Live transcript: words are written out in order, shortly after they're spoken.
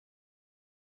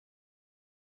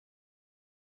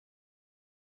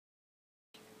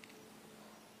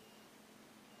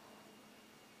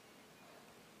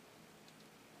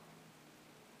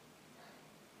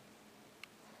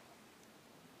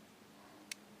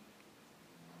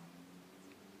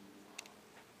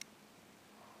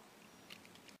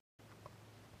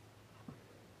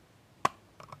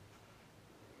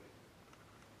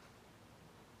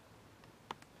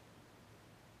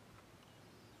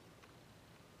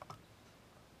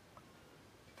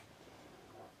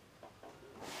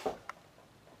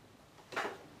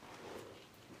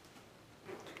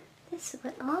is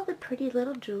what all the pretty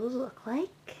little jewels look like.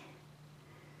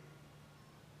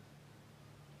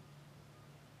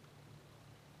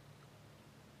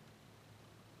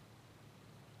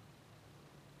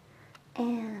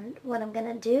 And what I'm going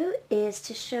to do is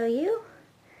to show you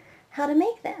how to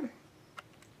make them.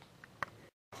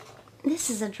 This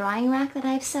is a drying rack that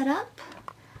I've set up,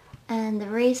 and the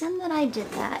reason that I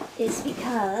did that is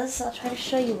because, I'll try to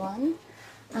show you one.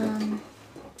 You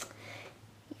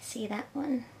see that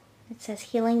one? It says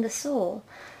Healing the Soul.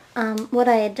 What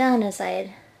I had done is I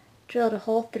had drilled a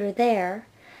hole through there,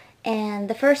 and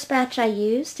the first batch I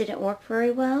used didn't work very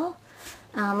well.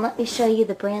 Let me show you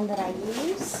the brand that I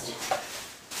used.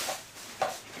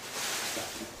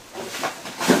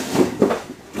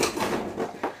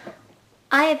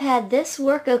 I have had this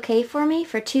work okay for me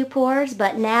for 2 pours,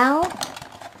 but now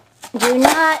do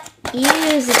not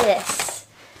use this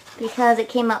because it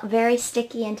came out very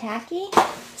sticky and tacky.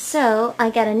 So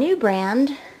I got a new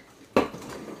brand,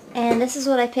 and this is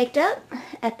what I picked up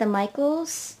at the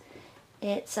Michaels.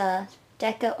 It's a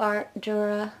Deco Art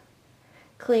Dura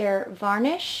Clear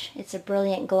Varnish. It's a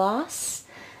brilliant gloss,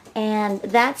 and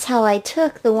that's how I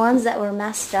took the ones that were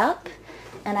messed up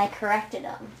and I corrected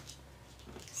them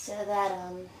so that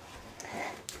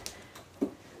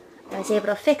I was able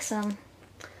to fix them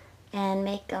and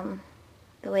make them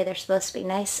the way they're supposed to be.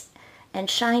 Nice and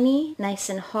shiny, nice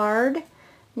and hard,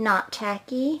 not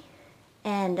tacky,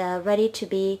 and ready to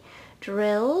be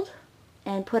drilled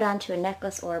and put onto a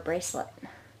necklace or a bracelet.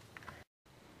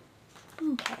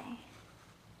 Okay.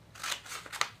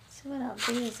 So what I'll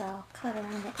do is I'll cut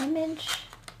around the image,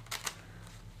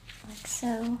 like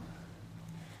so,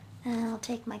 and I'll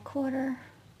take my quarter,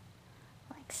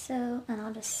 like so, and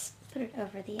I'll just put it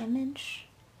over the image.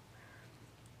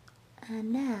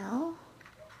 And now,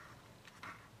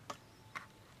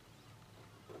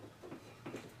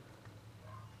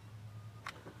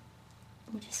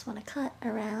 you just want to cut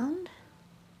around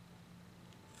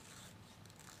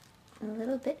a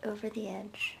little bit over the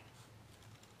edge.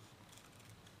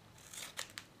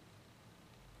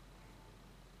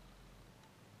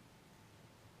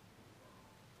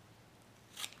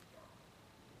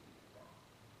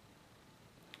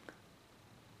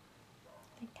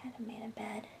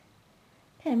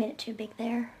 Kind of made it too big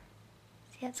there.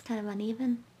 See, it's kind of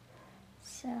uneven.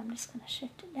 So I'm just going to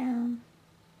shift it down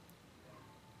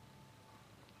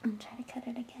and try to cut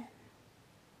it again.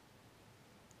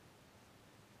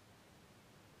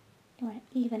 You want it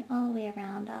even all the way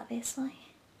around, obviously.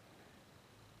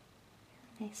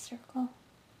 Nice circle.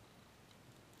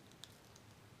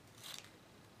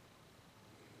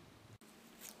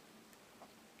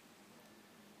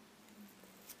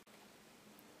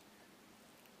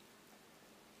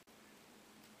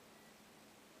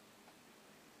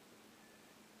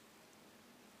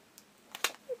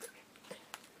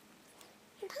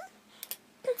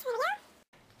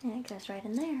 And it goes right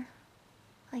in there,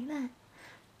 like that.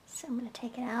 So I'm going to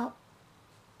take it out,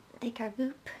 take our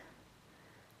goop,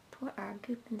 pour our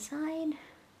goop inside.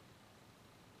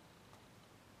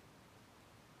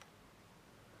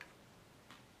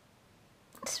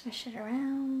 Swish it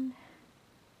around.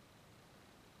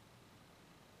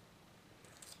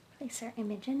 Place our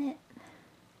image in it.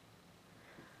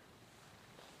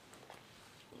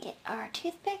 Get our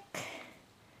toothpick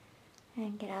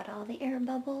and get out all the air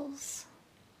bubbles.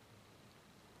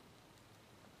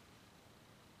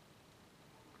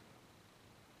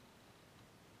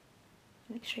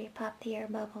 Make sure you pop the air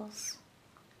bubbles.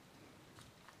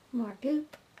 More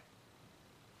goop.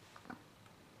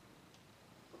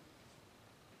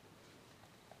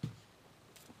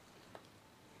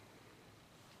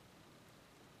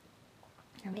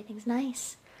 Everything's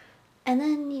nice. And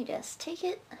then you just take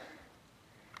it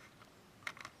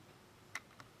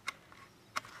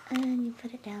and you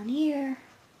put it down here,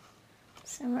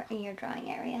 somewhere in your drawing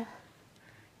area.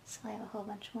 So I have a whole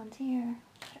bunch of ones here.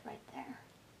 Put it right there.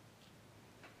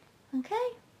 Okay,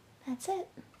 that's it.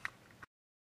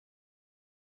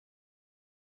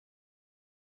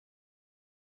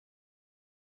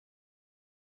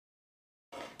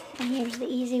 And here's the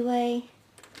easy way.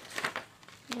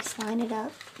 Just line it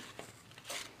up.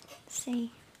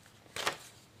 See?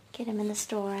 Get them in the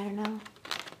store, I don't know.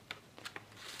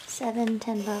 $7,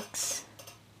 $10.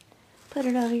 Put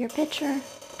it over your picture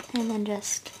and then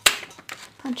just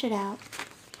punch it out.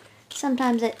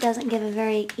 Sometimes it doesn't give a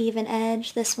very even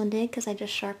edge. This one did because I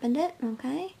just sharpened it,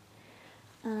 okay?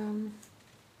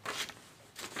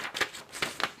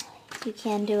 You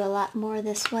can do a lot more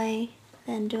this way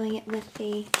than doing it with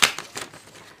the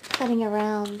cutting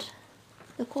around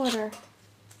the quarter.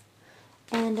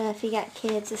 And if you got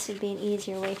kids, this would be an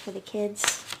easier way for the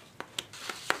kids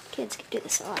Kids could do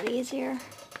this a lot easier.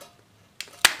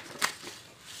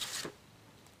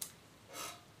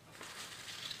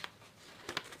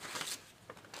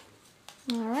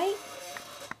 Alright.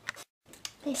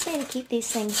 They say to keep these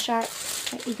things sharp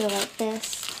that you go like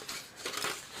this.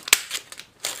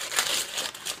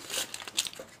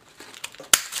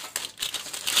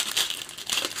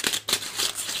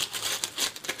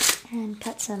 And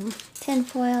cut some tin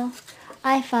foil.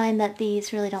 I find that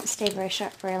these really don't stay very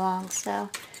sharp very long, so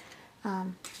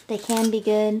they can be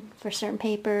good for certain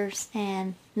papers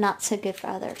and not so good for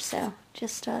others, so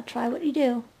just try what you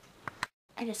do.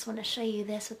 I just want to show you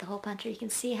this with the hole puncher. You can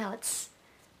see how it's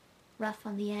rough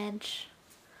on the edge.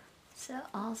 So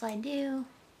all I do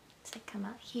is I come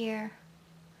out here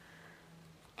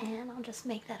and I'll just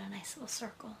make that a nice little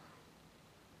circle.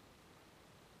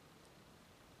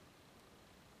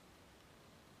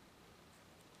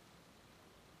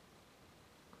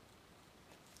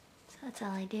 So that's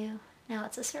all I do. Now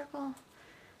it's a circle.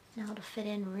 Now it'll fit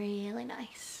in really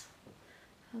nice.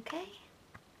 Okay?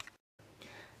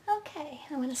 Okay,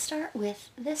 I'm going to start with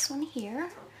this one here,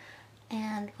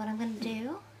 and what I'm going to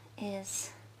do is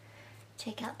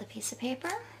take out the piece of paper,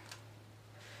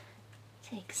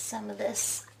 take some of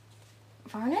this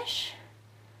varnish,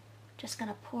 just going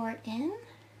to pour it in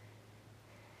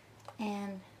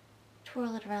and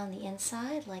twirl it around the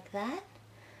inside like that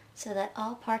so that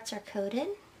all parts are coated.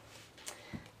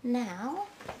 Now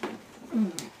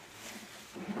I'm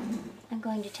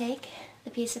going to take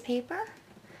the piece of paper,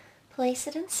 place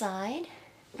it inside,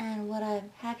 and what I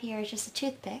have here is just a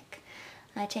toothpick.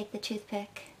 I take the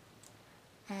toothpick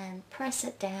and press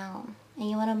it down, and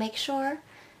you want to make sure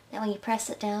that when you press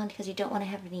it down, because you don't want to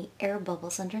have any air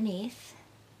bubbles underneath,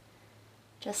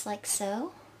 just like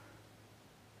so.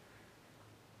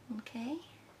 Okay,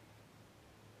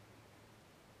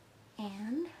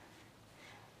 and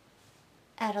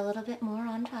add a little bit more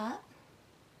on top.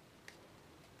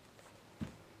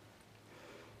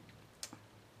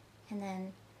 And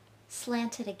then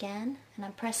slant it again, and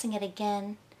I'm pressing it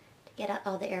again to get out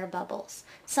all the air bubbles.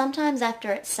 Sometimes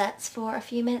after it sets for a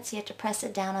few minutes, you have to press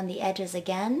it down on the edges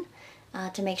again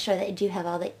to make sure that you do have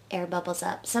all the air bubbles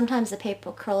up. Sometimes the paper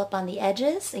will curl up on the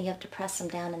edges and you have to press them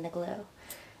down in the glue.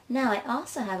 Now I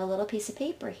also have a little piece of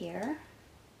paper here,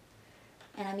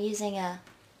 and I'm using a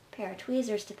pair of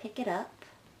tweezers to pick it up.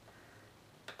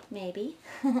 Maybe.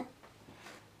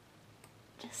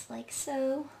 Just like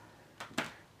so.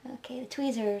 Okay, the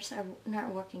tweezers are not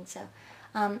working, so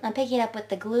I'm picking it up with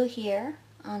the glue here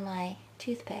on my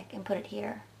toothpick and put it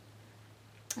here.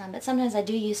 But sometimes I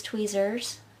do use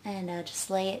tweezers and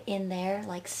just lay it in there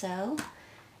like so.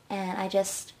 And I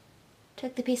just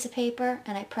took the piece of paper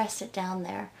and I pressed it down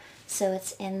there so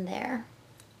it's in there.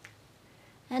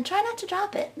 And try not to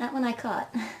drop it, not when I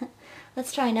caught.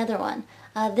 Let's try another one.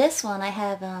 This one I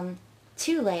have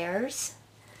 2 layers.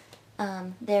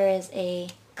 There is a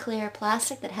clear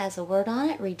plastic that has a word on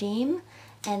it, redeem,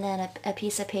 and then a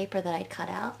piece of paper that I'd cut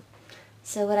out.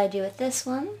 So what I do with this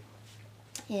one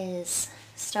is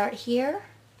start here,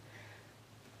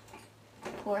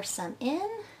 pour some in,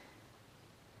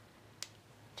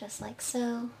 just like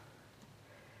so,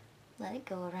 let it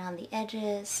go around the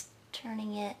edges,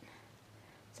 turning it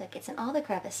so it gets in all the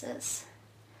crevices.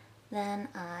 Then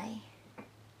I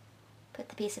put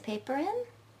the piece of paper in,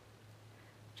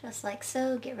 just like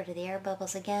so, get rid of the air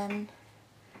bubbles again.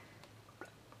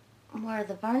 More of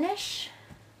the varnish.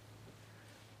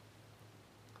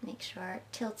 Make sure it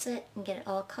tilts it and get it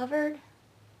all covered.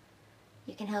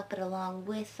 You can help it along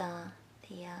with the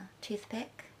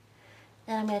toothpick.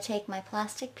 Then I'm going to take my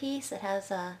plastic piece that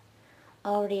has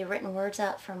already written words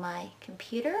out from my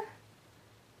computer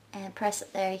and press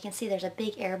it there. You can see there's a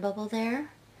big air bubble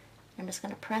there. I'm just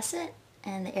going to press it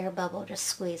and the air bubble just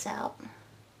squeeze out.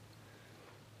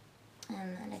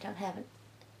 And then I don't have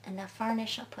enough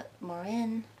varnish, I'll put more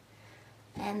in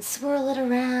and swirl it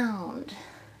around.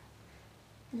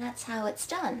 And that's how it's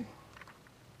done.